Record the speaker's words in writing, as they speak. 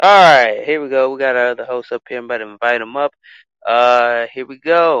Alright, here we go. We got our other host up here. I'm about to invite him up. Here we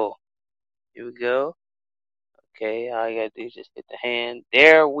go. Here we go. Okay, all you gotta do is just hit the hand.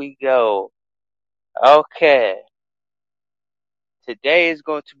 There we go. Okay. Today is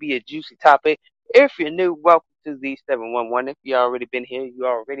going to be a juicy topic. If you're new, welcome to the 711. If you already been here, you're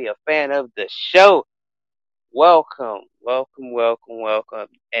already a fan of the show. Welcome, welcome, welcome, welcome.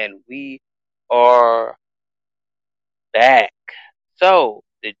 And we are back. So,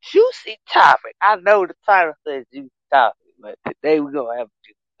 the juicy topic. I know the title says juicy topic, but today we're going to have a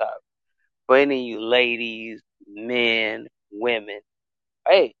juicy topic. For any of you ladies, men, women,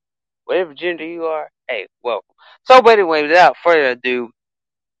 hey, whatever gender you are, hey, welcome. So, but anyway, without further ado,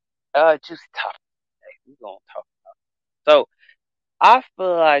 juicy topic. Hey, we're going to talk. So, I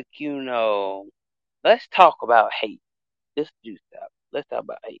feel like, let's talk about hate. This juicy topic. Let's talk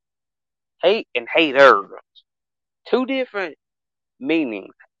about hate. Hate and haters. Two different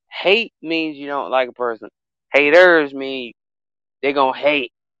meanings. Hate means you don't like a person. Haters mean they're gonna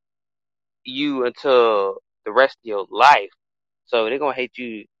hate you until the rest of your life. So they're gonna hate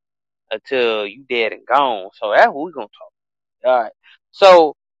you until you dead and gone. So that's what we're gonna talk. Alright.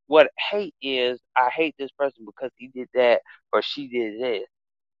 So what hate is, I hate this person because he did that or she did this.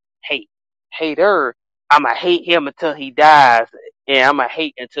 Hate. Hater, I'ma hate him until he dies and I'ma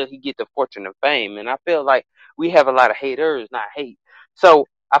hate until he get the fortune and fame. And I feel like we have a lot of haters, not hate. So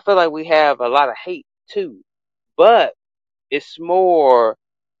I feel like we have a lot of hate too. But it's more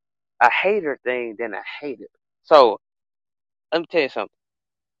a hater thing than a hater. So let me tell you something.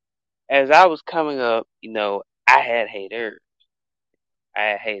 As I was coming up, I had haters. I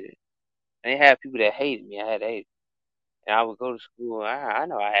had haters. I didn't have people that hated me. I had haters. And I would go to school. I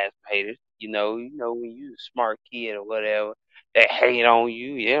know I had some haters. When you a smart kid or whatever, they hate on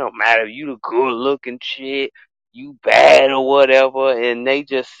you. It don't matter if you the good looking shit, you bad or whatever, and they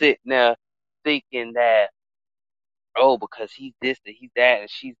just sitting there thinking that, oh, because he's this and he's that and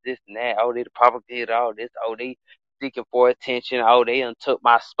she's this and that. Oh, they the propagated all this. Oh, they seeking for attention. Oh, they done took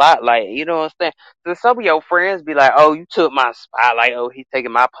my spotlight. You know what I'm saying? So some of your friends be like, oh, you took my spotlight. Oh, he's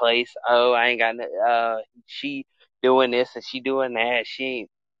taking my place. Oh, I ain't got no, she doing this and she doing that. She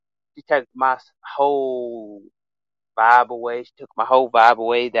took my whole vibe away. She took my whole vibe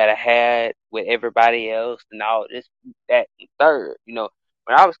away that I had with everybody else and all this, that, and third. When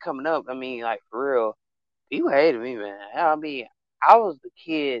I was coming up, I mean, like, for real, people hated me, man. I mean, I was the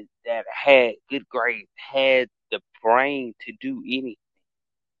kid that had good grades, had the brain to do anything.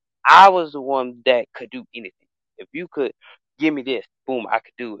 I was the one that could do anything. If you could give me this, boom, I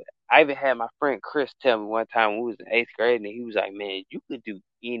could do it. I even had my friend Chris tell me one time when we was in eighth grade, and he was like, "Man, you could do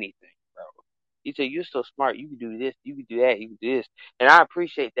anything, bro." He said, "You're so smart. You can do this. You can do that. You can do this." And I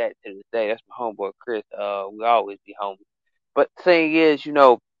appreciate that to this day. That's my homeboy Chris. We always be homies. But the thing is,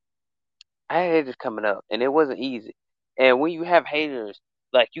 I had haters coming up, and it wasn't easy. And when you have haters,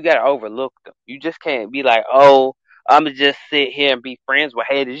 like, you gotta overlook them. You just can't be like, "Oh, I'ma just sit here and be friends with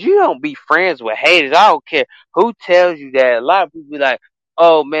haters." You don't be friends with haters. I don't care who tells you that. A lot of people be like,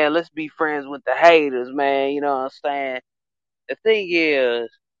 "Oh man, let's be friends with the haters, man." You know what I'm saying? The thing is,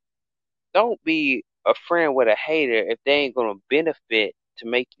 don't be a friend with a hater if they ain't gonna benefit to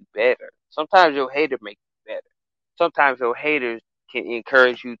make you better. Sometimes your hater make you better. Sometimes your haters can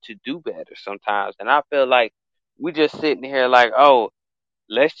encourage you to do better sometimes. And I feel like we just sitting here like, oh,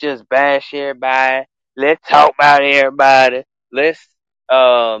 let's just bash everybody. Let's talk about everybody. Let's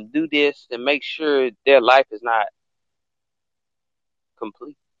do this and make sure their life is not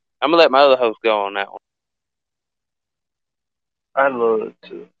complete. I'm gonna let my other host go on that one. I love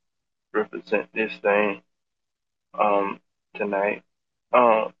to represent this thing um tonight.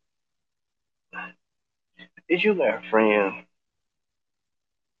 Um, if you got friends,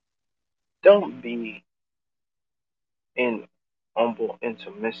 don't be in humble and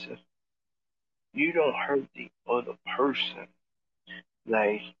submissive. You don't hurt the other person.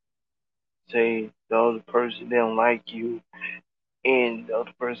 Like, say the other person they don't like you, and the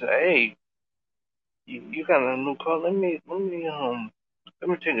other person, hey, you got a new car. Let me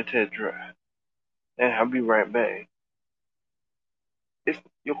take it to the drive, and I'll be right back. It's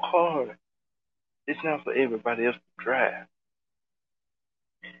your car. It's not for everybody else to drive.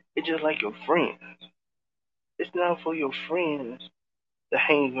 It's just like your friends. It's not for your friends to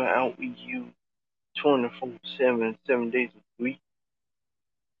hang out with you 24/7, 7 days a week.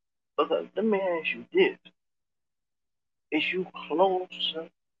 But let me ask you this. Is you closer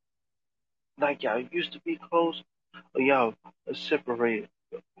like y'all used to be close, or y'all are separated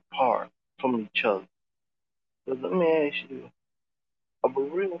apart from each other? But let me ask you, are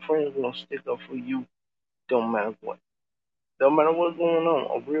real friends gonna stick up for you, don't matter what? No matter what's going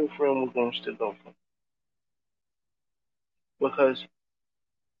on, a real friend will gonna stick up for you. Because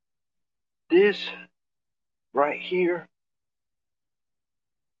this right here,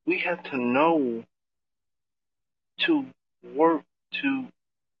 we have to know to work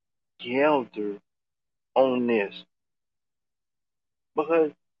together on this.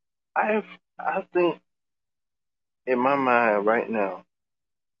 Because I think in my mind right now,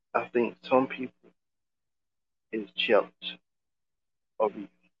 I think some people is jealous of you.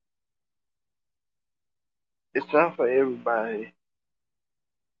 It's not for everybody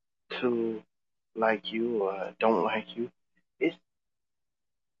to like you or don't like you. It's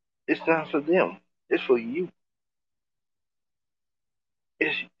it's not for them. It's for you.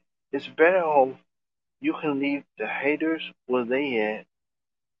 It's it's better off you can leave the haters where they at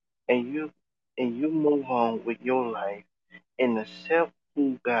and you move on with your life and accept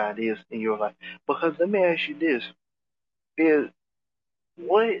who God is in your life. Because let me ask you this: is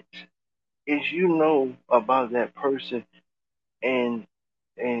what is you know about that person and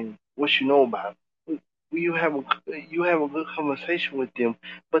what you know about them? You have a good conversation with them,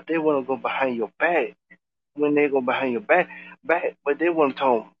 but they want to go behind your back. When they go behind your but they want to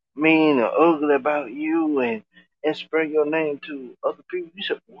talk mean or ugly about you and spread your name to other people. You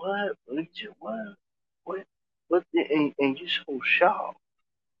said what? What? What? What? And you so shocked.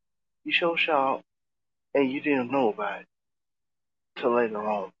 You so shocked, and you didn't know about it till later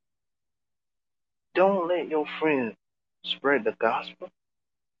on. Don't let your friends spread the gospel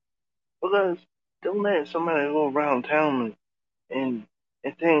because don't let somebody go around town and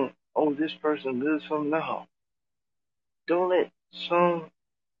think, oh, this person did something. No, don't let some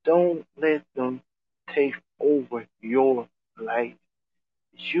don't let them take over your life.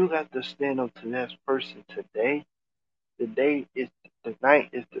 You got to stand up to that person today. The day is the night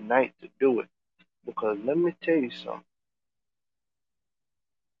is the night to do it. Because let me tell you something.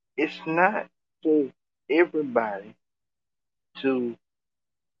 It's not for everybody to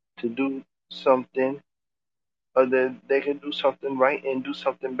do something or that they can do something right and do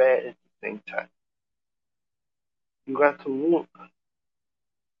something bad at the same time. You got to look.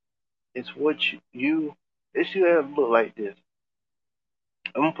 It's what it's you have to look like this.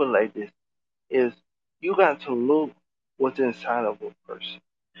 I'm gonna put it like this. Is you got to look what's inside of a person.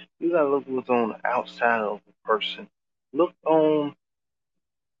 You gotta look what's on the outside of a person. Look on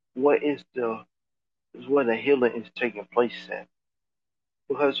what is where the healing is taking place at.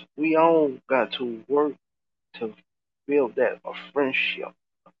 Because we all got to work to build that a friendship.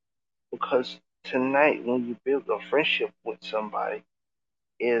 Because tonight when you build a friendship with somebody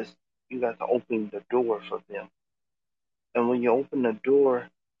is you got to open the door for them. And when you open the door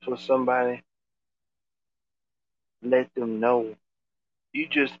for somebody, let them know you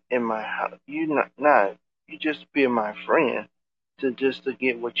just in my house. You just be my friend to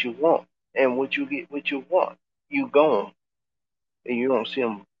get what you want. And what you get what you want, you gone. And you don't see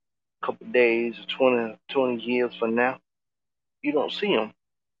them a couple of days, 20 years from now. You don't see them.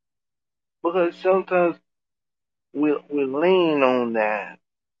 Because sometimes we lean on that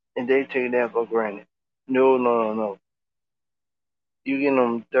and they take that for granted. No, no, no, no. You give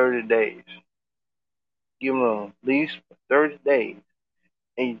them 30 days. Give them at least 30 days.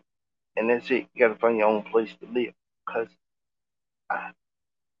 And, and that's it. You got to find your own place to live. Because I,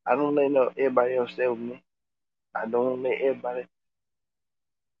 I don't let no, everybody else stay with me. I don't let everybody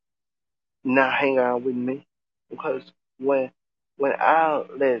not hang out with me. Because when when I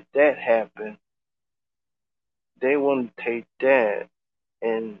let that happen, they want to take that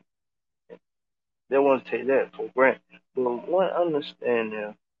and they want to take that for granted. But one understand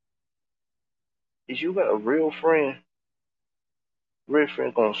now is you got a real friend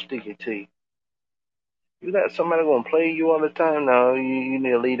gonna stick it to you. You got somebody gonna play you all the time. Now you need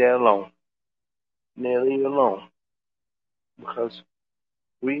to leave that alone. You need to leave it alone because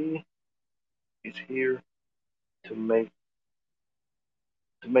we is here to make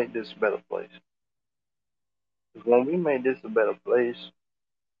this a better place. Because when we make this a better place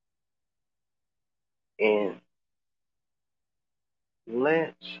and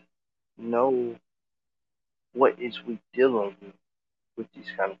let's know what is we dealing with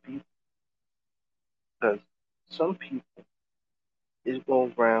these kind of people. Because some people is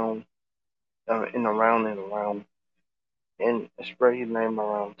go around and around and around and spread your name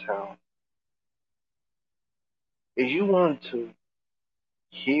around town. If you want to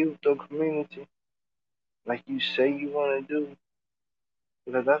heal the community like you say you want to do,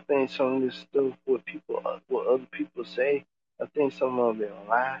 because I think some of this stuff, what other people say, I think some of it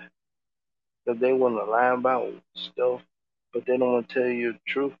lie, because they want to lie about stuff, but they don't want to tell you the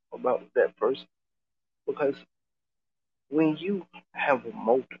truth about that person. Because when you have a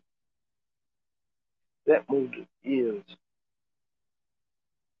motive, that motive is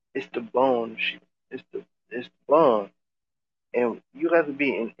it's the bond. It's the bond, and you got to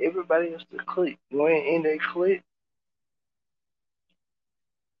be in everybody else's clique. You ain't in their clique,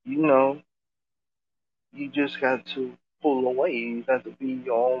 you know. You just got to pull away. You got to be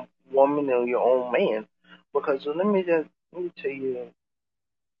your own woman or your own man, because let me tell you,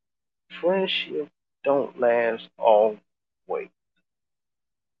 friendship don't last always.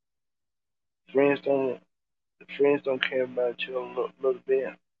 Friends don't friends don't care about you a little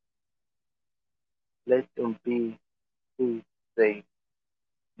bit. Let them be who they.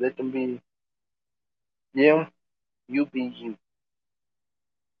 Let them be them. You be you.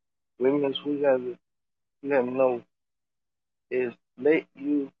 Women, we gotta know is let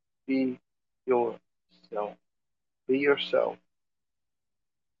you be yourself. Be yourself.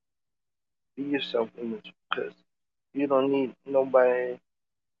 Be yourself in this because you don't need nobody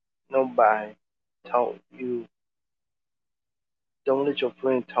taught you. Don't let your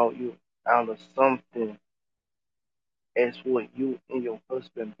friend talk you out of something as what you and your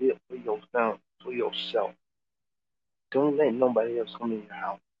husband built for yourself. Don't let nobody else come in your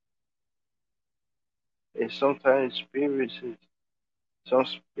house. And sometimes some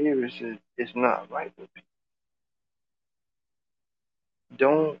spirits is not right with people.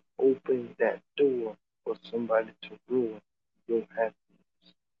 Don't open that door for somebody to ruin your happiness.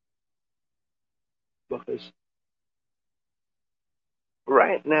 Because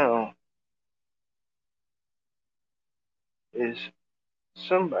right now is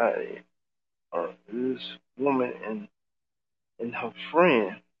somebody this woman and her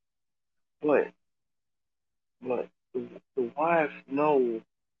friend, but but the wife know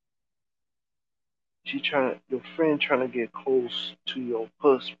your friend trying to get close to your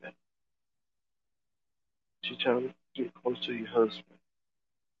husband. She trying to get close to your husband.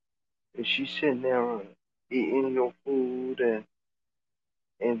 And she's sitting there eating your food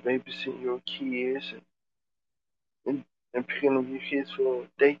and babysitting your kids and picking up your kids for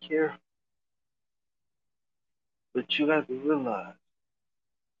daycare. But you got to realize,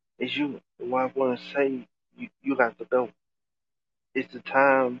 as the wife want to say, you got to go. It's the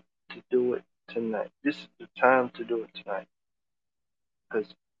time to do it tonight. This is the time to do it tonight.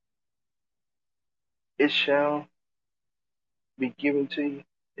 Because it shall be given to you.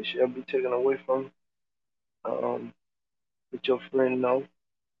 It shall be taken away from you. Let your friend know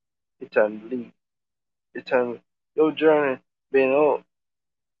it's time to leave. It's time your journey being up.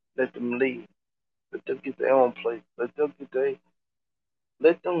 Let them leave. Let them get their own place. Let them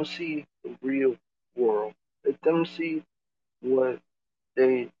see the real world. Let them see what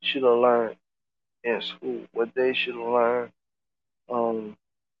they should have learned in school. What they should have learned um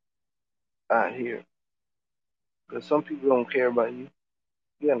out here. Because some people don't care about you.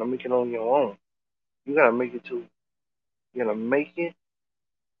 You gotta make it on your own. You gotta make it to. You gotta make it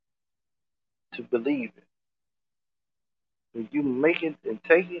to believe it. When you make it and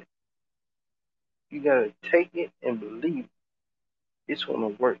take it, you gotta take it and believe it. It's gonna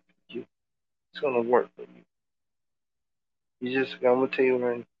work for you. It's gonna work for you. You just, I'm gonna tell you,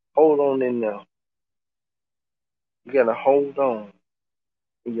 man, hold on in there. You gotta hold on.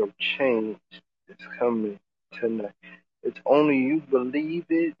 And your change is coming tonight. It's only you believe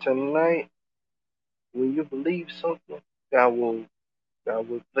it tonight. When you believe something, God will, God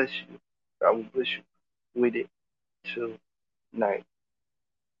will bless you. God will bless you with it tonight.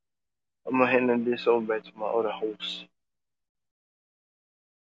 I'm gonna hand this over back to my other host.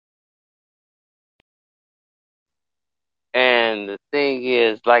 And the thing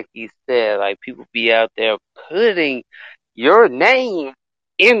is, like he said, like people be out there putting your name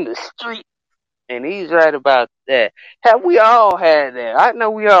in the street, and he's right about that. Have we all had that? I know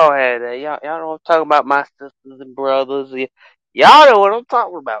we all had that. Y'all know what I'm talking about, my sisters and brothers. Y'all know what I'm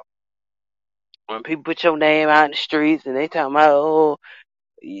talking about. When people put your name out in the streets and they talking about, oh,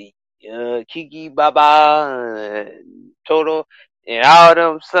 Kiki, Baba, Toto, and all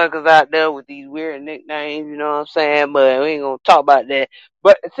them suckers out there with these weird nicknames, you know what I'm saying? But we ain't gonna talk about that.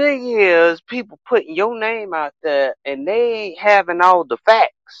 But the thing is, people putting your name out there and they ain't having all the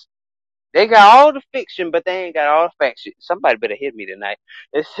facts. They got all the fiction, but they ain't got all the facts. Somebody better hit me tonight.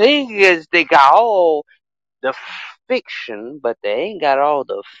 The thing is, they got all the fiction, but they ain't got all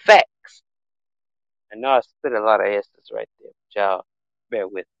the facts. I know I spit a lot of S's right there, but y'all bear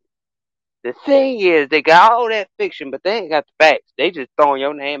with me. The thing is, they got all that fiction, but they ain't got the facts. They just throwing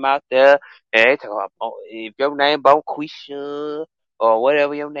your name out there, and they talking about, oh, if your name Bonquisha, or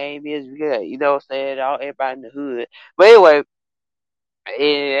whatever your name is, yeah, you know what I'm saying, everybody in the hood. But anyway,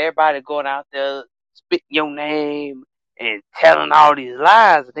 everybody going out there spitting your name and telling all these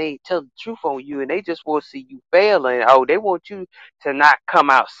lies, and they ain't tell the truth on you, and they just want to see you fail, and they want you to not come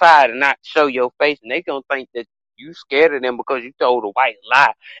outside and not show your face, and they gonna think that you scared of them because you told a white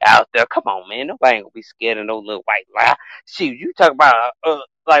lie out there. Come on, man, nobody ain't gonna be scared of no little white lie. Shoot, you talk about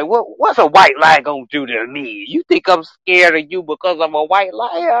like what's a white lie gonna do to me? You think I'm scared of you because I'm a white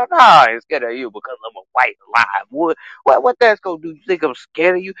liar? No, I ain't scared of you because I'm a white lie. What that's gonna do? You think I'm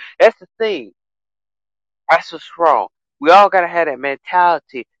scared of you? That's the thing. That's what's wrong. We all gotta have that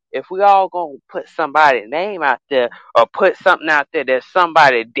mentality. If we all gonna put somebody's name out there or put something out there that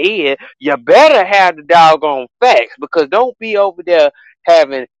somebody did, you better have the doggone facts, because don't be over there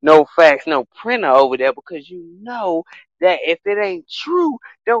having no facts, no printer over there, because you know that if it ain't true,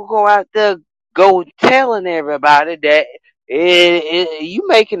 don't go out there go telling everybody that you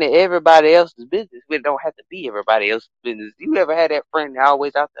making it everybody else's business. But it don't have to be everybody else's business. You ever had that friend that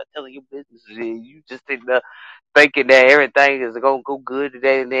always out there telling your business, and you just sitting there thinking that everything is gonna go good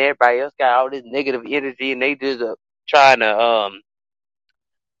today, and then everybody else got all this negative energy, and they just trying to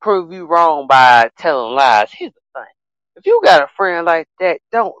prove you wrong by telling lies. Here's the thing: if you got a friend like that,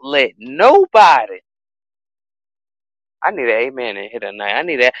 don't let nobody. I need an amen in here tonight. I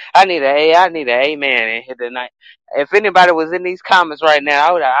need an amen in here tonight. If anybody was in these comments right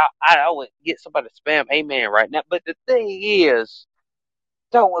now, I would get somebody to spam amen right now. But the thing is,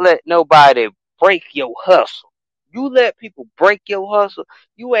 don't let nobody break your hustle. You let people break your hustle,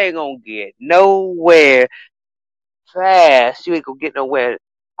 you ain't gonna get nowhere fast. You ain't gonna get nowhere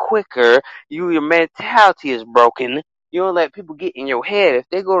quicker. Your mentality is broken. You don't let people get in your head. If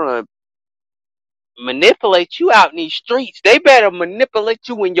they're gonna manipulate you out in these streets, they better manipulate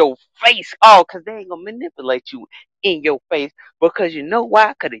you in your face. Oh, cause they ain't gonna manipulate you in your face, because you know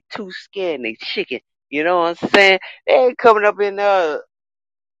why? Cause they too scared and they chicken. You know what I'm saying? They ain't coming up in there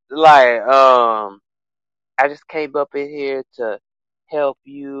like I just came up in here to help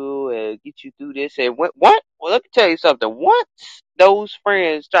you and get you through this. And what? Well, let me tell you something. Once those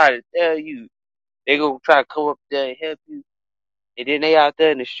friends try to tell you they gonna try to come up there and help you, and then they out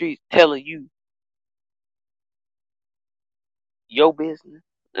there in the streets telling you your business,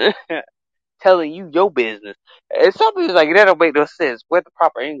 telling you your business. And some people's like, that don't make no sense. What the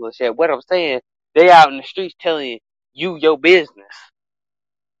proper English at? What I'm saying, they out in the streets telling you your business,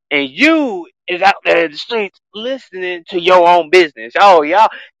 and you is out there in the streets listening to your own business. Oh, y'all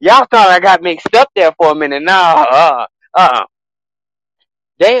thought I got mixed up there for a minute. Nah,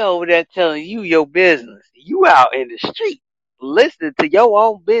 they over there telling you your business. You out in the street listening to your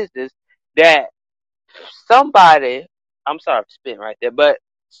own business that somebody, I'm sorry for spitting right there, but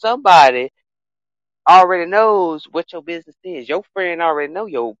somebody already knows what your business is. Your friend already know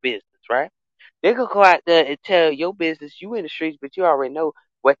your business, right? They could go out there and tell your business, you in the streets, but you already know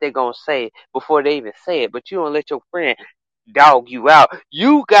what they're gonna say before they even say it. But you don't let your friend dog you out.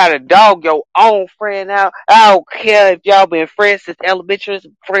 You gotta dog your own friend out. I don't care if y'all been friends since elementary,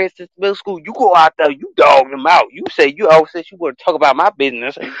 friends since middle school. You go out there, you dog them out. You say, since you want to talk about my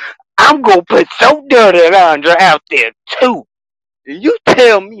business, I'm gonna put so dirty Alondra out there too. You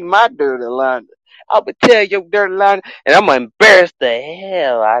tell me my dirty line. I'm gonna tell your dirty line, and I'm gonna embarrass the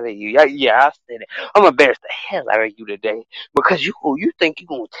hell out of you. Yeah, I said it. I'm gonna embarrass the hell out of you today, because you think you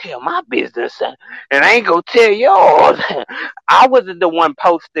gonna tell my business, and I ain't gonna tell yours. I wasn't the one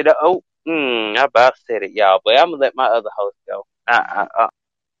posted. I about said it, y'all, but I'm gonna let my other host go. I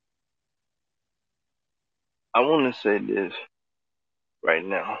want to say this right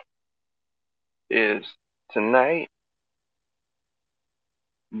now is tonight,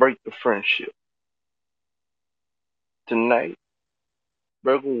 break the friendship. Tonight,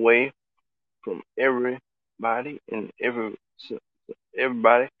 break away from everybody and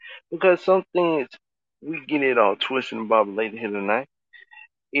everybody, because some things we get it all twisted and bob later here tonight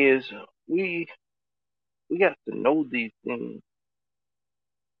is we we got to know these things,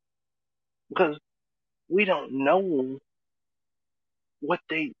 because we don't know what's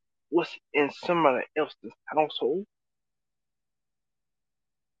in somebody else's household.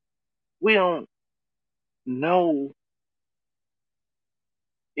 We don't know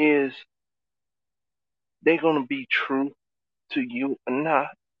is they gonna be true to you or not.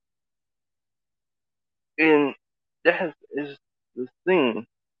 And that is the thing,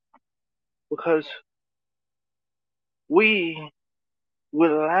 because we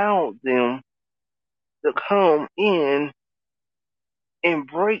will allow them to come in and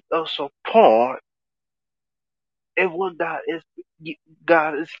break us apart and what God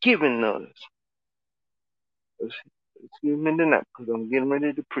is giving us. Excuse me tonight, because I'm getting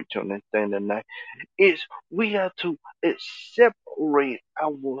ready to preach on this thing tonight. Is we have to separate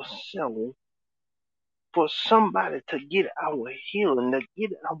ourselves for somebody to get our healing, to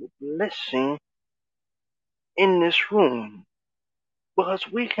get our blessing in this room. Because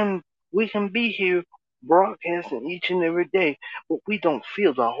we can be here broadcasting each and every day, but we don't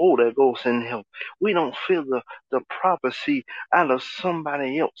feel the Holy Ghost in him. We don't feel the prophecy out of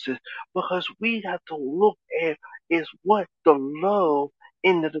somebody else's, because we got to look at is what the love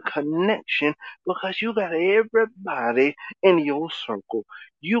into the connection, because you got everybody in your circle.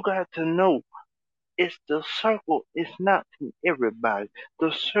 You got to know it's the circle is not from everybody.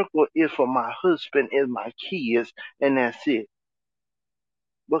 The circle is for my husband and my kids, and that's it.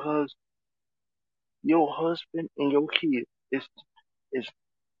 Because your husband and your kid is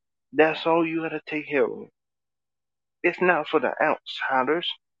that's all you gotta take care of. It's not for the outsiders.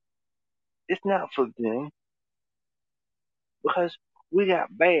 It's not for them, because we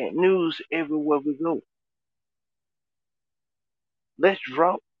got bad news everywhere we go. Let's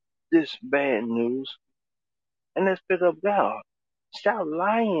drop this bad news and let's pick up God. Stop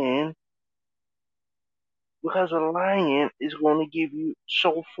lying, because a lying is going to give you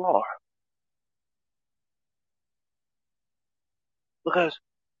so far. Because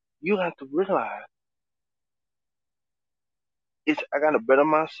you have to realize I gotta better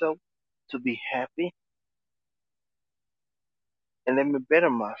myself to be happy, and let me better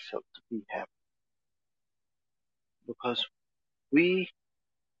myself to be happy. Because we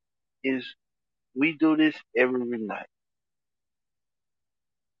is we do this every night,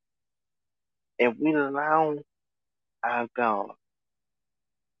 and we allow our God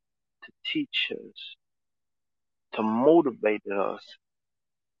to teach us, to motivate us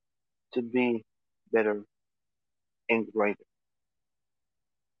to be better and greater.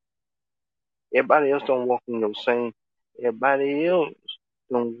 Everybody else don't walk in the same. Everybody else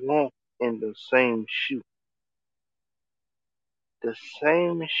don't walk in the same shoe. The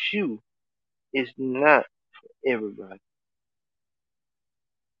same shoe is not everybody.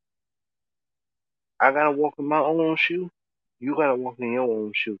 I gotta walk in my own shoe. You gotta walk in your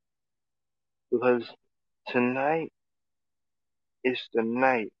own shoe, because tonight is the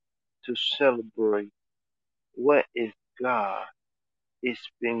night to celebrate what is God is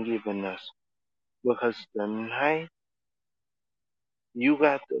been given us. Because tonight you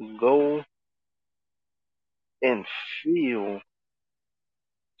got to go and feel,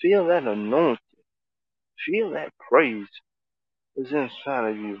 feel that anointing, feel that praise is inside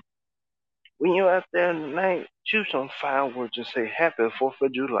of you. When you're out there tonight, shoot some fireworks and say Happy 4th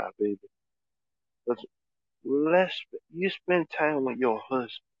of July, baby. But let's you spend time with your husband.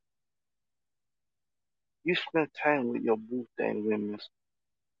 You spend time with your boo thing women.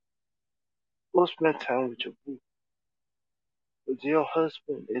 Go spend time with your boo. Because your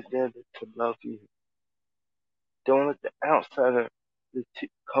husband is there to love you. Don't let the outsider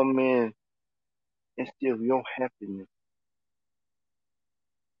come in and steal your happiness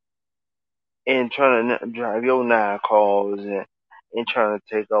and trying to drive your 9 cars and trying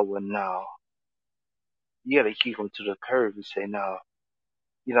to take over now. You gotta keep them to the curb and say, "No,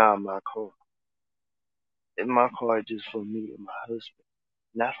 get out of my car. And my car is just for me and my husband,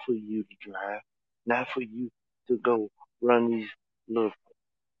 not for you to drive, not for you to go run these little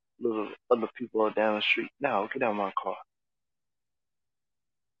other people down the street. No, get out of my car."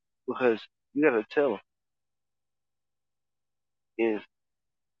 Because you gotta tell them is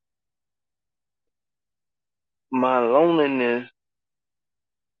my loneliness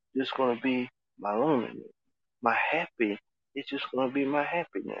just gonna be my loneliness. My happy is just gonna be my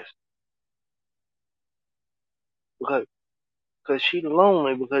happiness. Because she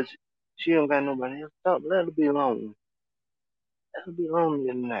lonely because she don't got nobody else. Don't let her be lonely. Let her be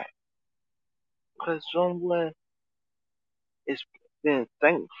lonely tonight. Because someone is been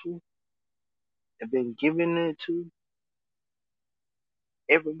thankful and been giving it to.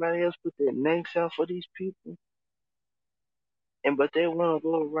 Everybody else put their necks out for these people. And but they wanna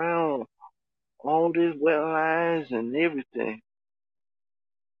go around all these wet lines and everything.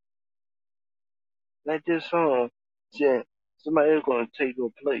 Like this song said, somebody else gonna take your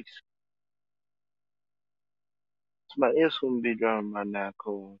place. Somebody else gonna be driving my 9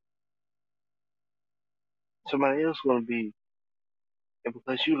 car. Somebody else gonna be, and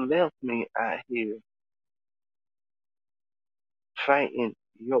because you left me out here fighting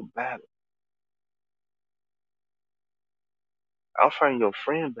your battle. I'm fighting your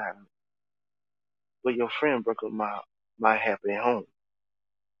friend battle, but your friend broke up my happy home.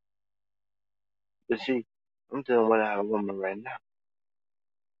 But see, I'm dealing without a woman right now,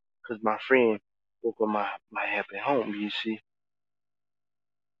 because my friend broke up my happy home. You see,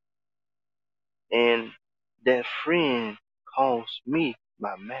 and that friend cost me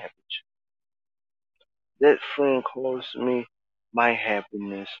my marriage. That friend cost me my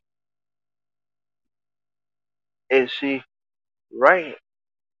happiness. And see, right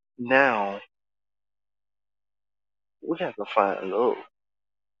now, we have to find love.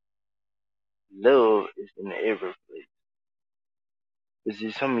 Love is in every place. But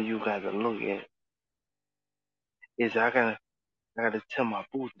see, some of you gotta look at is I gotta tell my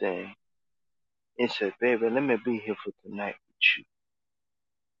boo thing and say, baby, let me be here for tonight with you.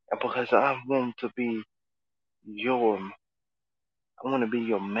 And because I want to be I want to be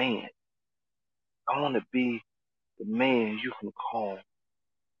your man. I want to be the man you can call.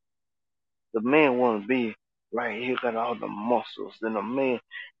 The man want to be right here, got all the muscles. Then the man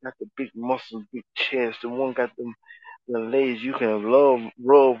got the big muscles, big chest. The one got the legs you can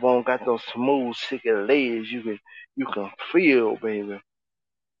rub on. Got those smooth, silky legs you can feel, baby.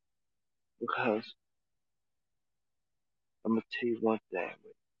 Because I'm gonna tell you one thing,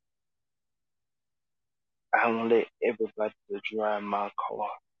 baby. I don't let everybody to drive my car,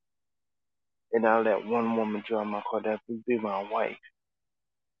 and I let one woman drive my car. That would be my wife,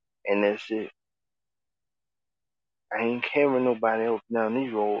 and that's it. I ain't carrying nobody else down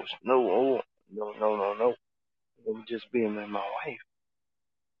these roads. No, no, no, no, no. I'm just being with my wife,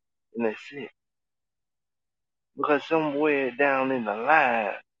 and that's it. Because somewhere down in the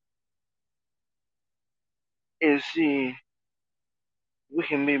line, and see, we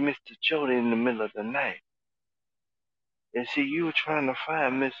can meet Mr. Jody in the middle of the night. And see, you were trying to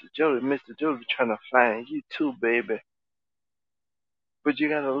find Mr. Jody. Mr. Jody trying to find you too, baby. But you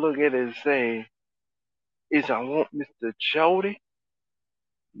gotta look at it and say, is I want Mr. Jody?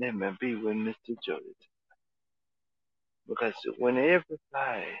 Let me be with Mr. Jody. Because whenever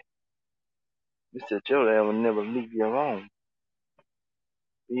Mr. Jody will never leave you alone.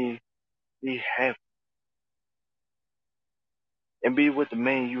 Be happy and be with the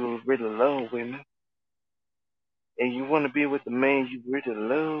man you really love, women. And you want to be with the man you really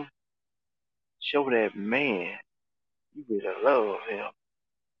love, show that man you really love him.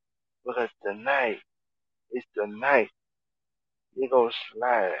 Because tonight is the night you go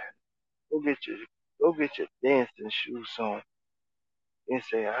slide. Go get your dancing shoes on and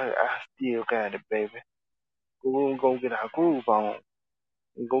say, I still got it, baby. Go get our groove on.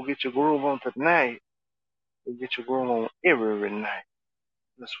 And go get your groove on tonight. Go get your groove on every night.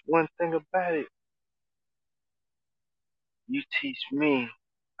 That's one thing about it. You teach me,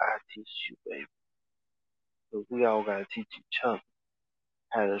 I teach you, baby. So we all gotta teach each other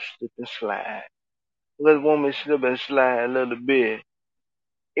how to slip and slide. Let woman slip and slide a little bit.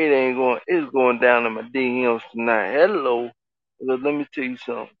 It's going down in my DMs tonight. Hello. Because let me tell you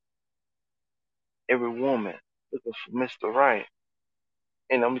something. Every woman looking for Mr. Right.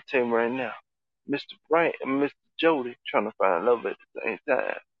 And I'm going to tell you right now. Mr. Right and Mr. Jody trying to find love at the same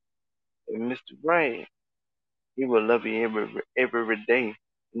time. And Mr. Right, he will love you every day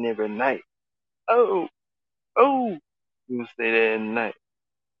and every night. Oh, oh. You will stay there at night.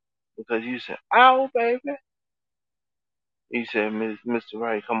 Because you said, ow, baby. You said, Mr.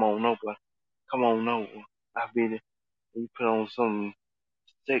 Right, come on over. Come on over. I'll be there. You put on something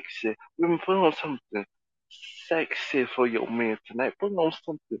sexy. We been put on something sexy for your man tonight. Put on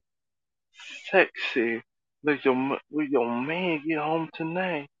something sexy. Let your man get home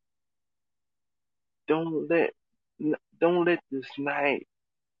tonight. Don't let don't let this night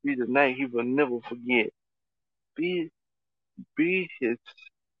be the night he will never forget. Be his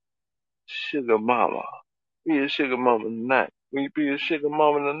sugar mama. Be his sugar mama tonight. When you be his sugar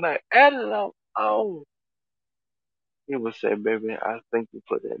mama tonight, hello, oh. He will say, baby, I thank you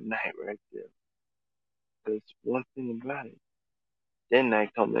for that night right there. Because one thing about it, that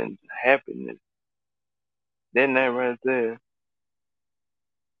night comes into happiness. That night right there,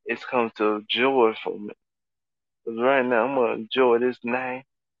 it's come to joy for me. Because right now, I'm going to enjoy this night,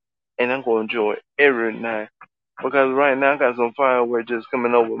 and I'm going to enjoy every night. Because right now, I got some fireworks just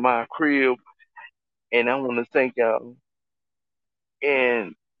coming over my crib, and I want to thank y'all.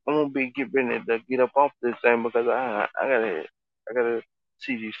 And I'm going to be getting ready to get up off this thing because I gotta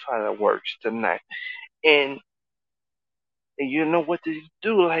see these fireworks tonight. And you know what to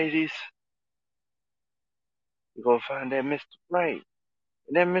do, ladies? You're going to find that Mr. Right.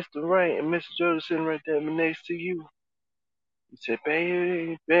 And that Mr. Right and Mr. Jordan sitting right there next to you. You say,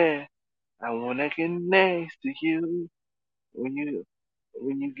 baby, I wanna get next to you. When you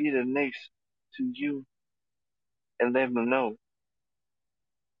get it next to you and let them know,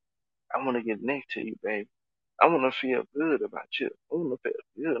 I wanna get next to you, baby. I wanna feel good about you. I wanna feel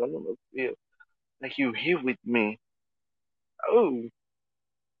good. I wanna feel like you here with me. Oh,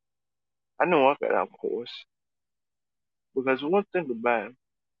 I know I got off course. Because one thing about it,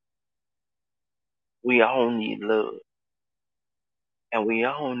 We all need love. And we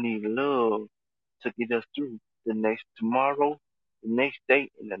all need love to get us through the next tomorrow, the next day,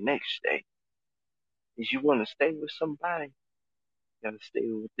 and the next day. If you want to stay with somebody, you gotta stay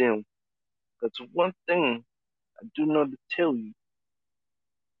with them. Because one thing I do know to tell you,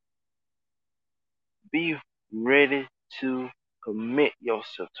 be ready to commit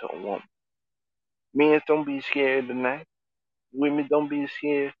yourself to a woman. Men, don't be scared tonight. Women, don't be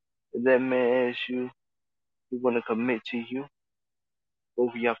scared if that man asks you, he want to commit to you.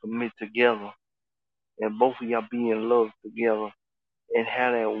 Both of y'all commit together. And both of y'all be in love together. And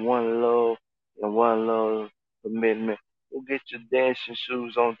have that one love and one love commitment. Go get your dancing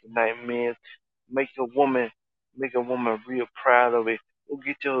shoes on tonight, man. Make a woman, make a woman real proud of it. Go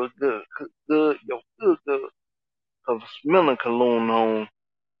get your good, smelling cologne on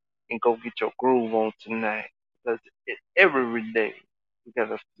and go get your groove on tonight. Because every day we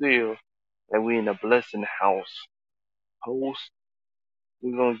gotta feel that we in a blessing house. Host,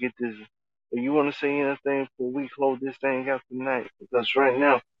 we're gonna get this. You wanna say anything before we close this thing out tonight? Because right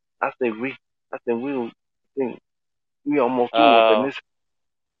now, I think we, I think we, I think we almost through up in Uh, this.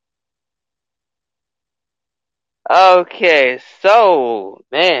 okay, so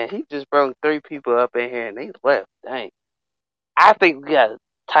man, he just brought three people up in here and they left. Dang. I think we got to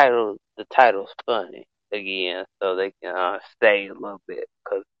title the titles funny again so they can stay a little bit.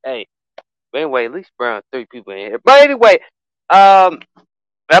 Cause hey, but anyway, at least brought three people in here. But anyway, I'm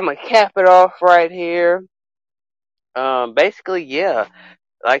gonna cap it off right here. Basically, yeah,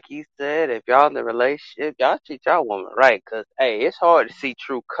 like you said, if y'all in the relationship, y'all treat y'all woman right. Cause hey, it's hard to see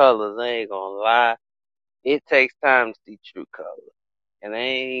true colors. I ain't gonna lie. It takes time to see true colors. And I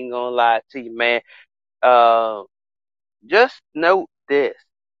ain't gonna lie to you, man. Uh, just note this.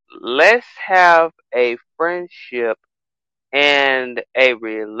 Let's have a friendship and a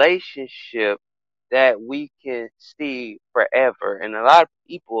relationship that we can see forever. And a lot of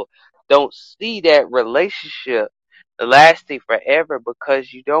people don't see that relationship lasting forever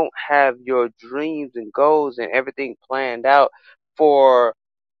because you don't have your dreams and goals and everything planned out for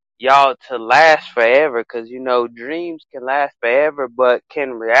y'all to last forever, because you know dreams can last forever, but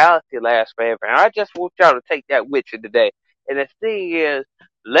can reality last forever? And I just want y'all to take that with you today. And the thing is,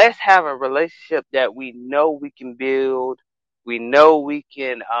 let's have a relationship that we know we can build, we know we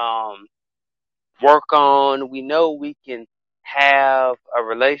can work on, we know we can have a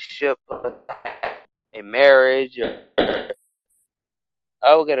relationship, a marriage, or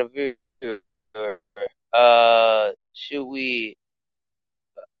oh, we got a viewer. Should we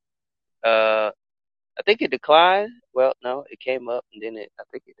uh I think it declined. Well, no, it came up and then I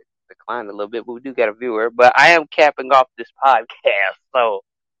think it declined a little bit, but we do got a viewer. But I am capping off this podcast. So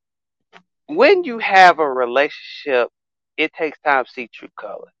when you have a relationship, it takes time to see true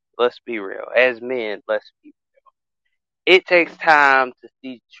color. Let's be real. As men, let's be. It takes time to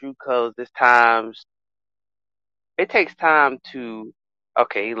see true colors. It takes time to.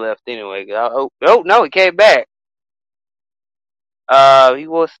 Okay, he left anyway. Oh no, he came back. He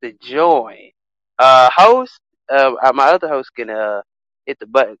wants to join. Host. My other host can hit the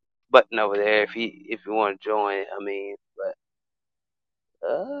button over there if you want to join. I mean, but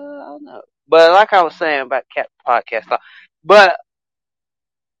I don't know. But like I was saying about Cat Podcast, but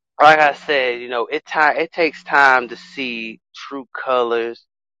like I said, you know, it takes time to see true colors,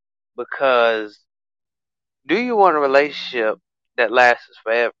 because do you want a relationship that lasts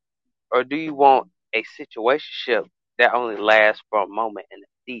forever, or do you want a situationship that only lasts for a moment in the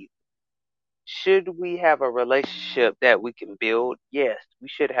season? Should we have a relationship that we can build? Yes, we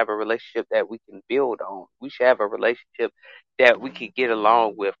should have a relationship that we can build on. We should have a relationship that we can get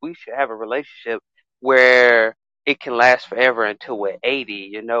along with. We should have a relationship where it can last forever until we're 80.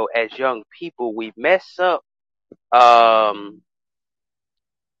 You know, as young people, we mess up um,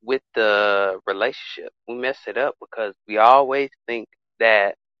 with the relationship. We mess it up because we always think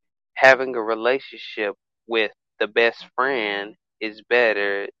that having a relationship with the best friend is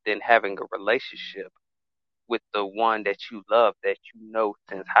better than having a relationship with the one that you love, that you know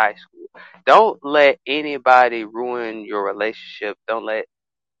since high school. Don't let anybody ruin your relationship. Don't let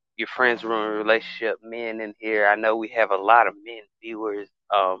your friends ruin your relationship. Men in here, I know we have a lot of men viewers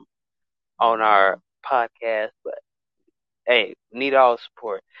on our podcast, but hey, need all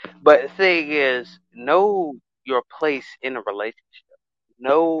support. But the thing is, know your place in a relationship.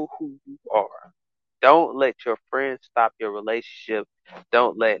 Know who you are. Don't let your friends stop your relationship.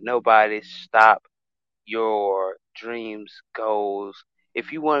 Don't let nobody stop your dreams, goals.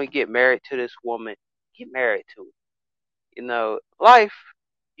 If you want to get married to this woman, get married to her. You know, life,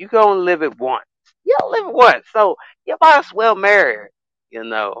 you gonna live it once. You don't live it once, so you might as well marry her. You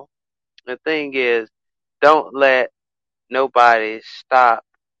know, The thing is, don't let nobody stop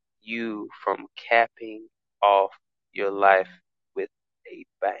you from capping off your life with a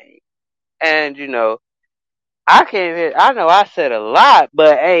bang. And I can't hear. I know I said a lot,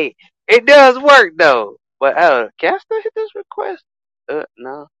 but hey, it does work though. But can I still hit this request?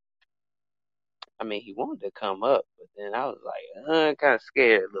 No. I mean, he wanted to come up, but then I was like, kind of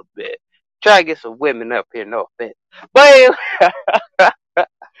scared a little bit. Try to get some women up here. No offense, but anyway,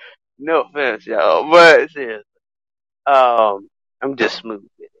 no offense, y'all. But seriously, I'm just smooth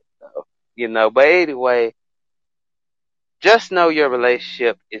with it, though. But anyway, just know your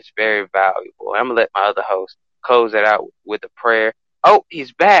relationship is very valuable. I'm gonna let my other host close it out with a prayer. Oh,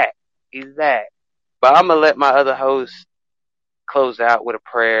 he's back. He's back. But I'm gonna let my other host close out with a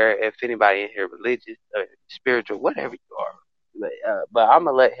prayer. If anybody in here religious or spiritual, whatever you are, but I'm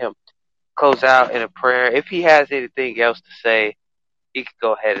gonna let him close out in a prayer. If he has anything else to say, he can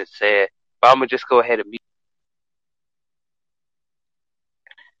go ahead and say it. But I'm gonna just go ahead and mute.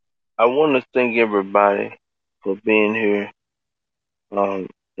 I want to thank everybody for being here.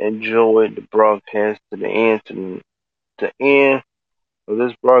 Enjoyed the broadcast to the end, to the end of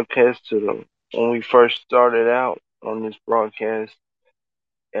this broadcast, to the when we first started out on this broadcast.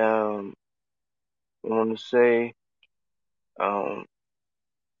 Um, I want to say, um,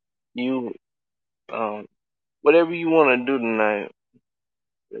 you, um, whatever you want to do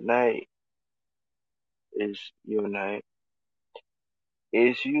tonight is your night.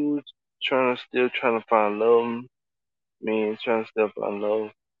 Is you trying to find love, mean trying to still find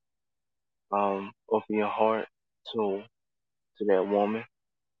love, open your heart to that woman,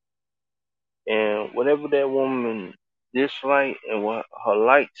 and whatever that woman dislike and what her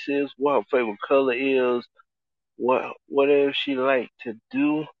likes is, what her favorite color is, whatever she like to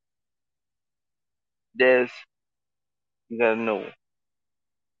do, that's you gotta know.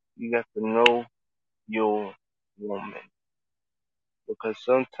 You got to know your woman, because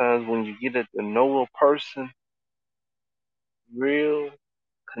sometimes when you get to know a person, real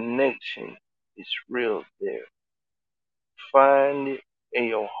connection is real there. Find it in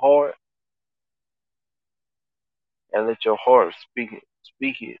your heart and let your heart speak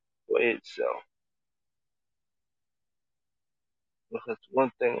it for itself. Because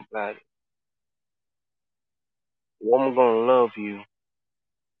one thing about it, a woman gonna love you,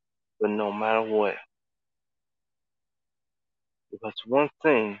 but no matter what. Because one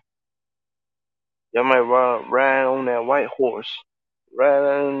thing, y'all might ride on that white horse,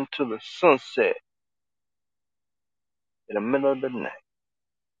 right into the sunset in the middle of the night.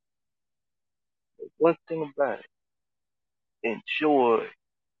 But one thing about it, enjoy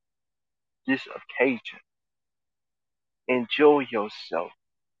this occasion. Enjoy yourself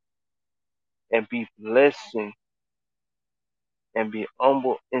and be blessing and be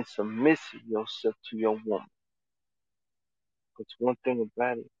humble and submissive yourself to your woman. Because one thing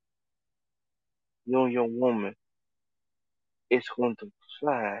about it, you and your woman is going to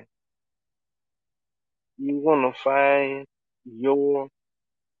fly. You want to find your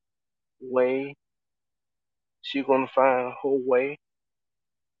way. She's going to find her way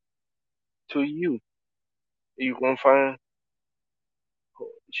to you. You gonna find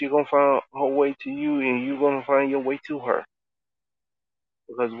She gonna find her way to you, and you gonna find your way to her.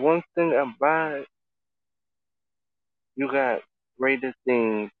 Because one thing about it, you got greater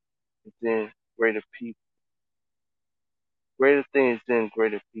things than greater people. Greater things than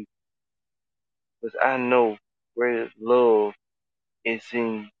greater people. Because I know greater love is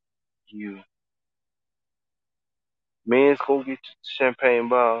in you. Men's go get your champagne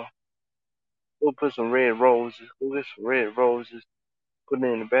bottle. Go put some red roses. Go get some red roses. Put it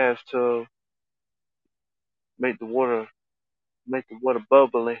in the bathtub. Make the water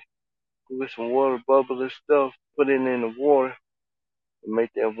bubbly. Go get some water bubbly stuff. Put it in the water. And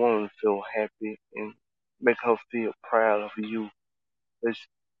make that woman feel happy and make her feel proud of you. Cause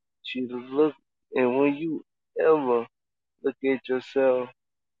she look, and when you ever look at yourself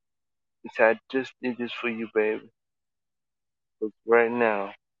and say, I just did this for you, baby. But right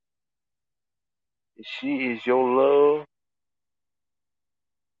now, if she is your love,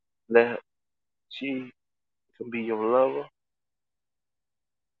 that she can be your lover,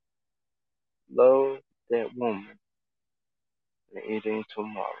 love that woman, and it ain't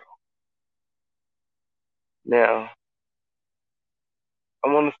tomorrow. Now, I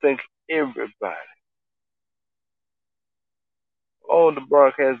want to thank everybody, all the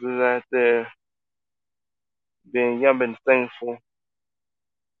broadcasters out there, y'all been thankful. I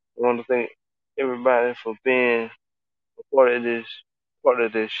want to thank everybody for being a part of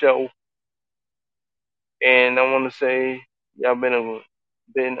this show. And I want to say y'all been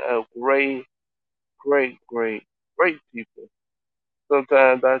been a great people.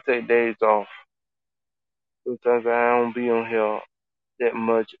 Sometimes I take days off. Sometimes I don't be on here that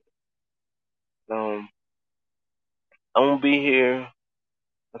much. Um, I'm gonna be here.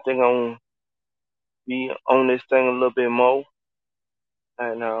 I think I'm gonna be on this thing a little bit more,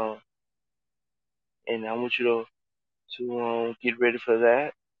 and I want you to get ready for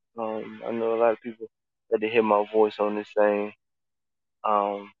that. I know a lot of people that they hear my voice on this thing,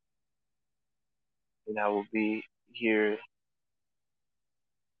 um, and I will be here.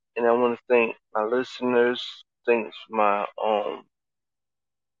 And I want to thank my listeners, thanks my all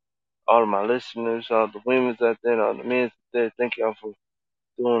of my listeners, all the women's out there, all the men's out there. Thank y'all for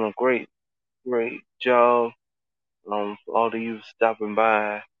doing a great job. For all of you stopping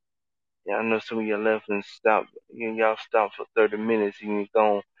by. Yeah, I know some of you left and stopped. Y'all stopped for 30 minutes and you're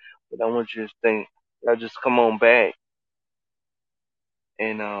gone. But I want you to think, y'all just come on back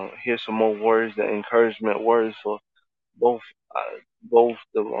and hear some more words, the encouragement words for both both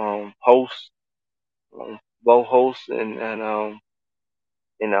the hosts, both hosts, and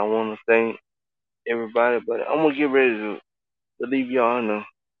I want to thank everybody. But I'm gonna get ready to leave y'all in a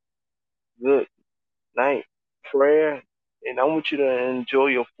good night prayer. And I want you to enjoy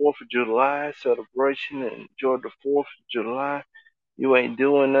your 4th of July celebration and enjoy the 4th of July. You ain't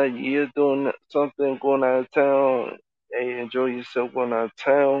doing nothing, you're doing something, going out of town. Hey, enjoy yourself going out of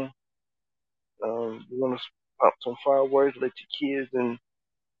town. You want to pop some fireworks, let your kids and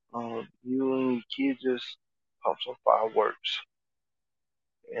you and your kids just pop some fireworks.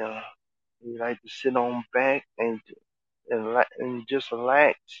 Yeah, you like to sit on back and just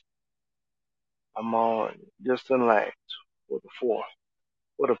relax. I'm on just relax for the 4th.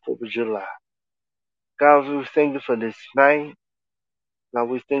 For the 4th of July. God, we thank you for this night. God,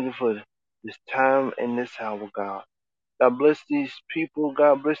 we thank you for this time and this hour, God. God bless these people.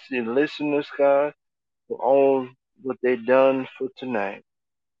 God bless the listeners, God, for all what they done for tonight.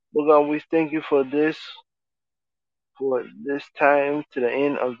 But God, we thank you for this time to the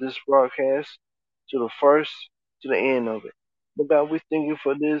end of this broadcast, to the first, to the end of it. But God, we thank you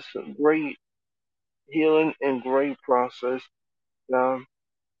for this great healing and great process, God.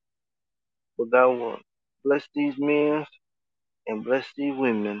 But God, bless these men and bless these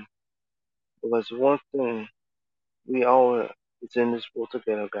women. Because one thing, we all is in this world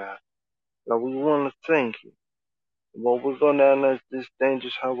together, God. God, we want to thank you. While we're going down this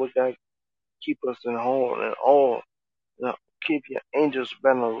dangerous highway, God, keep us in whole and all. You know, keep your angels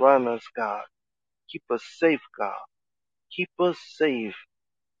been around us, God. Keep us safe, God. Keep us safe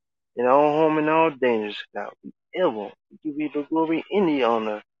in all harm and all dangers, God. We ever give you the glory and the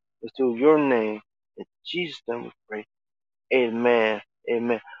honor. It's through your name. In Jesus' name we pray. Amen.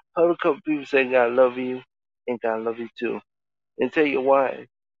 Amen. Heard a couple people say God love you and God love you too. And tell you why.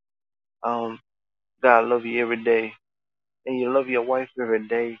 God love you every day. And you love your wife every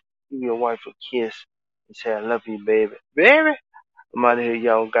day. Give your wife a kiss and say, I love you, baby. Baby! I'm out of here,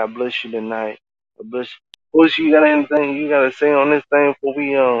 y'all. God bless you tonight. God bless you. Bush, you got anything you gotta say on this thing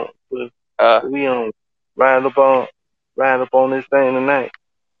before Uh, before we ride up on ride up on this thing tonight?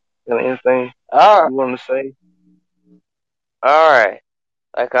 Got anything all right, you wanna say? all right.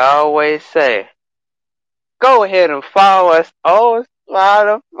 Like I always say, go ahead and follow us on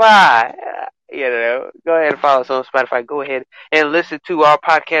Spotify. Go ahead and follow us on Spotify. Go ahead and listen to our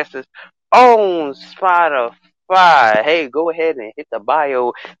podcasters on Spotify. Hey, go ahead and hit the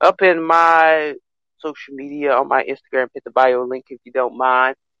bio up in my social media on my Instagram. Hit the bio link if you don't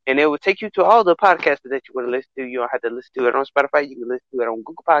mind. And it will take you to all the podcasts that you want to listen to. You don't have to listen to it on Spotify. You can listen to it on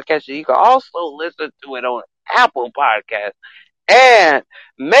Google Podcasts. You can also listen to it on Apple Podcasts. And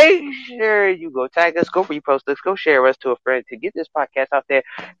make sure you go tag us, go repost us, go share us to a friend to get this podcast out there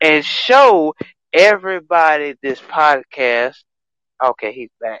and show everybody this podcast. Okay, he's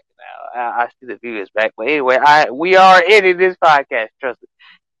back now. I see the view is back. But anyway, we are ending this podcast. Trust me.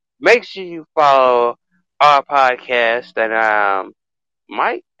 Make sure you follow our podcast and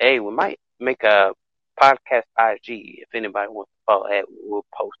we might make a podcast IG if anybody wants to follow that. We'll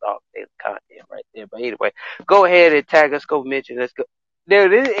post all the content right there. But anyway, go ahead and tag us, go mention us. Go.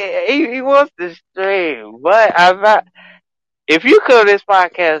 Dude, he wants to stream, but I'm not. If you come to this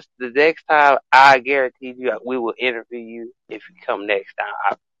podcast the next time, I guarantee you we will interview you if you come next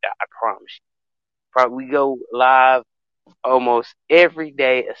time. I promise you. Probably go live almost every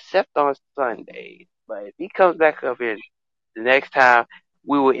day except on Sundays. But if he comes back up here the next time,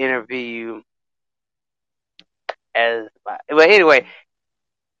 we will interview you as. But anyway,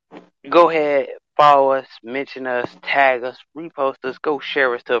 go ahead, follow us, mention us, tag us, repost us, go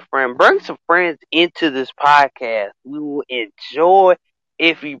share us to a friend. Bring some friends into this podcast. We will enjoy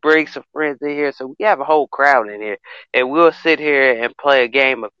if you bring some friends in here. So we have a whole crowd in here, and we'll sit here and play a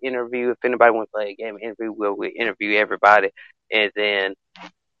game of interview. If anybody wants to play a game of interview, we'll interview everybody, and then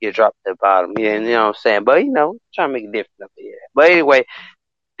you drop to the bottom. Yeah, you know what I'm saying? But trying to make a difference up here. But anyway,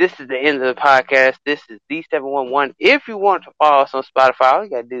 this is the end of the podcast. This is D711. If you want to follow us on Spotify, all you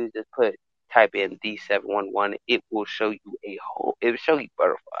gotta do is just type in D711. It will show you it will show you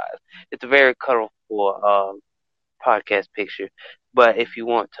butterflies. It's a very colorful podcast picture. But if you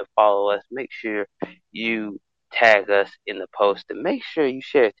want to follow us, make sure you tag us in the post and make sure you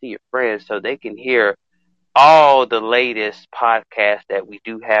share it to your friends so they can hear all the latest podcasts that we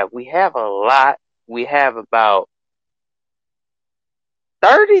do have. We have a lot. We have about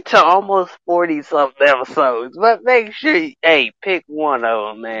 30 to almost 40 something episodes. But make sure hey, pick one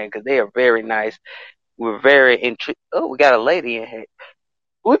of them, man, because they are very nice. We're very intrigued. Oh, we got a lady in here.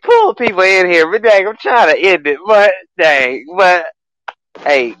 We pull people in here, but dang, I'm trying to end it, but dang, but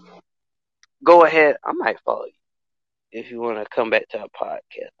hey, go ahead. I might follow you if you want to come back to our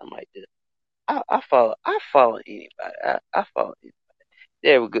podcast. I might do. I follow. I follow anybody. I follow anybody.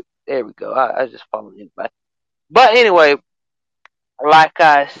 There we go. There we go. I just follow anybody. But anyway, like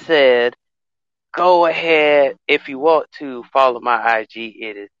I said, go ahead if you want to follow my IG.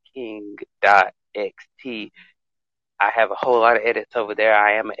 It is king.xt. I have a whole lot of edits over there.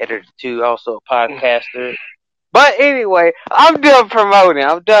 I am an editor too, also a podcaster. But anyway, I'm done promoting.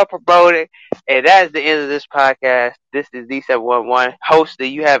 And that's the end of this podcast. This is D711. Host, do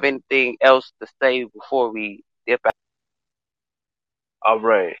you have anything else to say before we dip out? All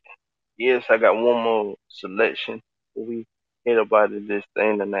right. Yes, I got one more selection before we head up out of this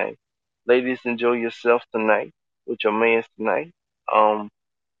thing tonight. Ladies, enjoy yourself tonight with your mans tonight.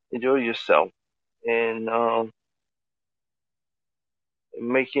 Enjoy yourself and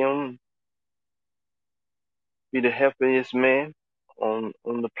make him be the happiest man on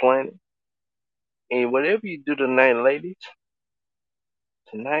the planet. And whatever you do tonight, ladies,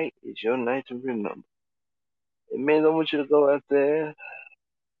 tonight is your night to remember. And men, I want you to go out there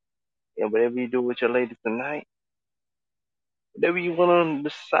and whatever you do with your ladies tonight, whatever you want to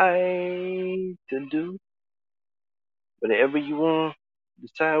decide to do, whatever you want to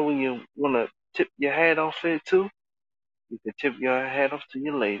decide when you want to tip your hat off it to, you can tip your hat off to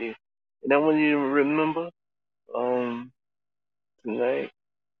your lady. And I want you to remember, tonight,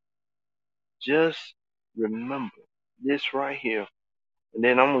 just remember this right here. And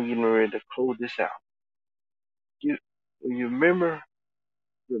then I'm getting ready to close this out. You remember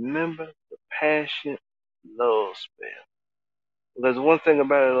the passion love spell. Because one thing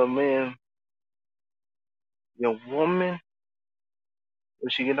about it, a man, your woman, when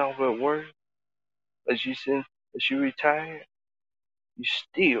she get off at work, as she retired, you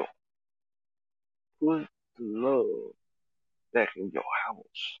still put the love back in your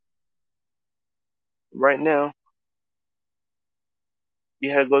house. Right now,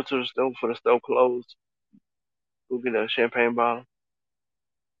 you had to go to the store for the store closed, go get a champagne bottle,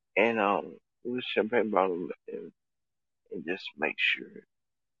 and get a champagne bottle and just make sure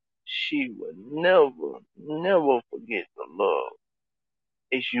she would never forget the love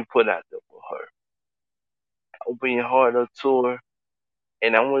that you put out there for her. Open your heart up to her,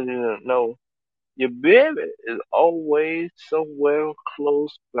 and I want you to know your baby is always somewhere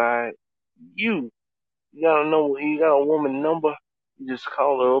close by you. You gotta know, you got a woman number, you just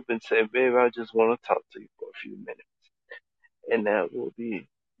call her up and say, baby, I just want to talk to you for a few minutes. And that will be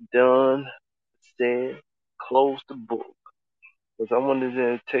done, said, close the book. Because I wanted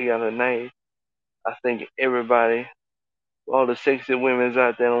to tell y'all tonight, I thank everybody, all the sexy women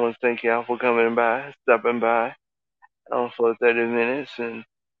out there, I want to thank y'all for coming by, stopping by for 30 minutes. And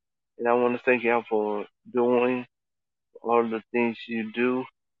I want to thank y'all for doing all the things you do.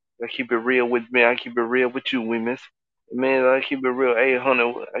 I keep it real with me. I keep it real with you, women. Man, I keep it real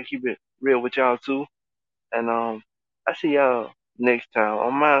 800. I keep it real with y'all too. And I see y'all next time.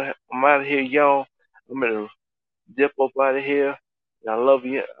 I'm out of here, y'all. I'm gonna dip up out of here. I love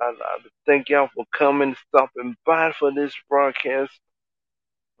you. I thank y'all for coming, stopping by for this broadcast.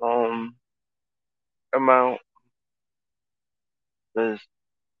 I'm out because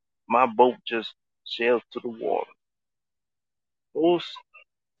my boat just sailed to the water. Who's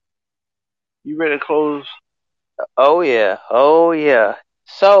you ready to close? Oh yeah. Oh yeah.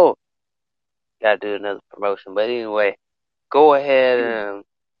 So, gotta do another promotion. But anyway, go ahead and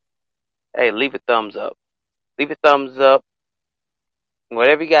hey, leave a thumbs up. Leave a thumbs up.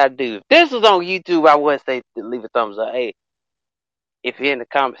 Whatever you gotta do. If this was on YouTube, I would say leave a thumbs up. Hey, if you're in the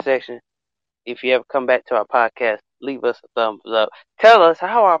comment section, if you ever come back to our podcast, leave us a thumbs up. Tell us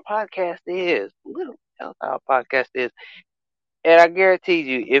how our podcast is. Literally, tell us how our podcast is. And I guarantee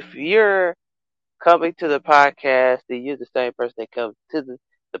you, if you're coming to the podcast, then you're the same person that comes to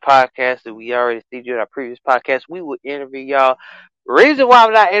the podcast that we already see you in our previous podcast. We will interview y'all. Reason why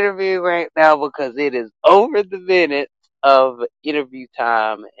I'm not interviewing right now because it is over the minutes of interview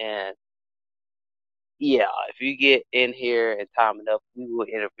time, and yeah, if you get in here in time enough, we will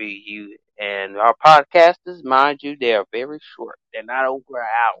interview you. And our podcasters, mind you, they are very short. They're not over an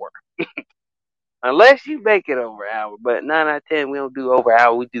hour. Unless you make it over an hour. But 9 out of 10, we don't do over an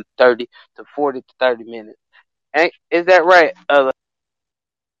hour. We do 30 to 40 to 30 minutes. Is that right?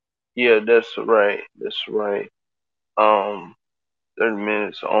 Yeah, that's right. That's right. Um, 30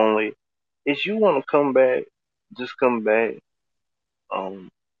 minutes only. If you want to come back, just come back.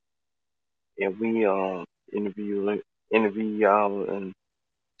 Um, and we interview y'all and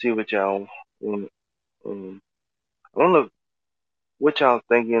see what y'all want. I wonder what y'all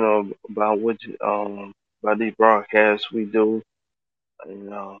thinking of about about these broadcasts we do,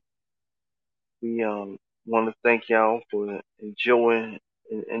 and we want to thank y'all for enjoying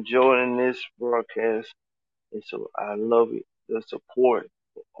this broadcast. And so I love it, the support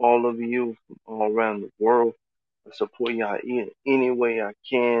for all of you from all around the world. I support y'all in any way I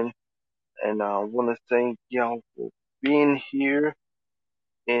can, and I want to thank y'all for being here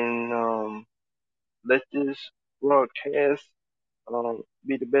and let this broadcast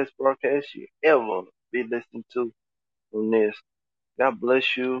be the best broadcast you ever be listening to on this. God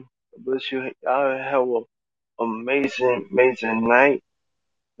bless you. God bless you. Y'all have an amazing, amazing night.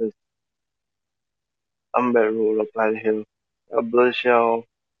 'Cause I'm about to roll up out of here. God bless y'all.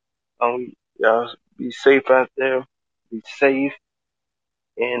 Y'all be safe out there. Be safe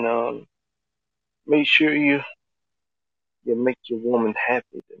and make sure you make your woman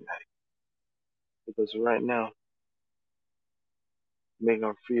happy tonight because right now make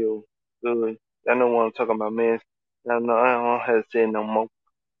her feel good. I don't want to talk about men. I know I don't have to say no more.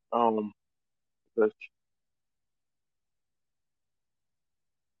 Because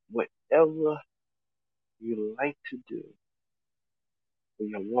whatever you like to do for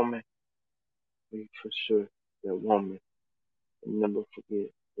your woman, make for sure that woman will never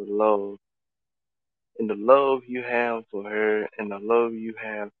forget the love and the love you have for her and the love you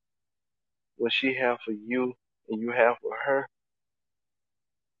have what she have for you and you have for her.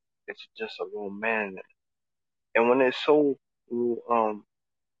 It's just a romantic. And when it's so you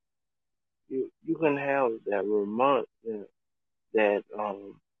can have that that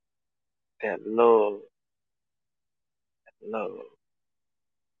that love.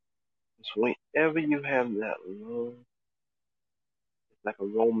 So whenever you have that love, it's like a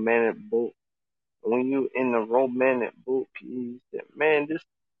romantic book. When you in the romantic book, you say, man, this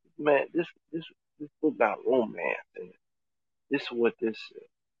book got romance in it. This is what this is.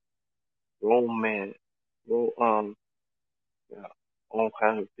 Romance. Um, yeah, all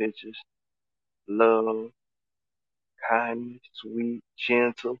kinds of pictures. Love, kindness, sweet,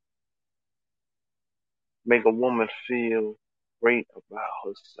 gentle. Make a woman feel great about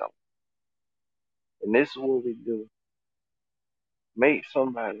herself. And this is what we do. Make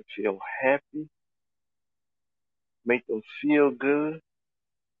somebody feel happy, make them feel good,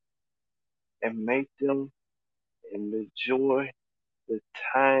 and make them enjoy the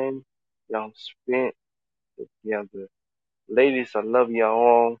time y'all spent together. Ladies, I love y'all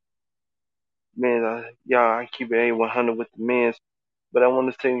all. Man, y'all, I keep it A100 with the men. But I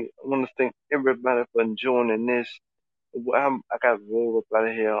want to thank everybody for joining this. I got to roll up out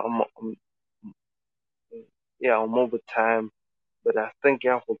of here. Yeah, I'm over time. But I thank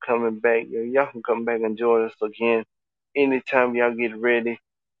y'all for coming back. Y'all can come back and join us again anytime y'all get ready.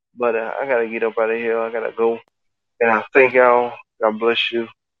 But I gotta get up out of here. I gotta go. And I thank y'all. God bless you.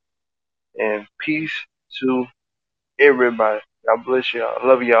 And peace to everybody. God bless y'all. I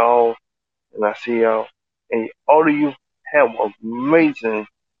love y'all. And I see y'all. And all of you have an amazing,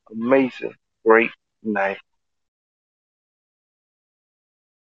 amazing, great night.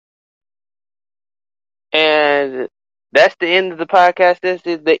 And that's the end of the podcast. This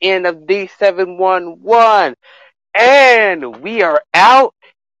is the end of D711. And we are out.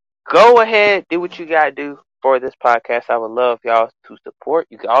 Go ahead, do what you gotta do for this podcast. I would love y'all to support.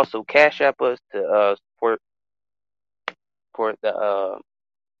 You can also cash app us to support for the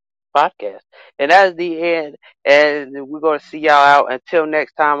podcast. And that's the end. And we're gonna see y'all out until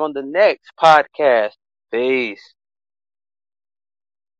next time on the next podcast. Peace.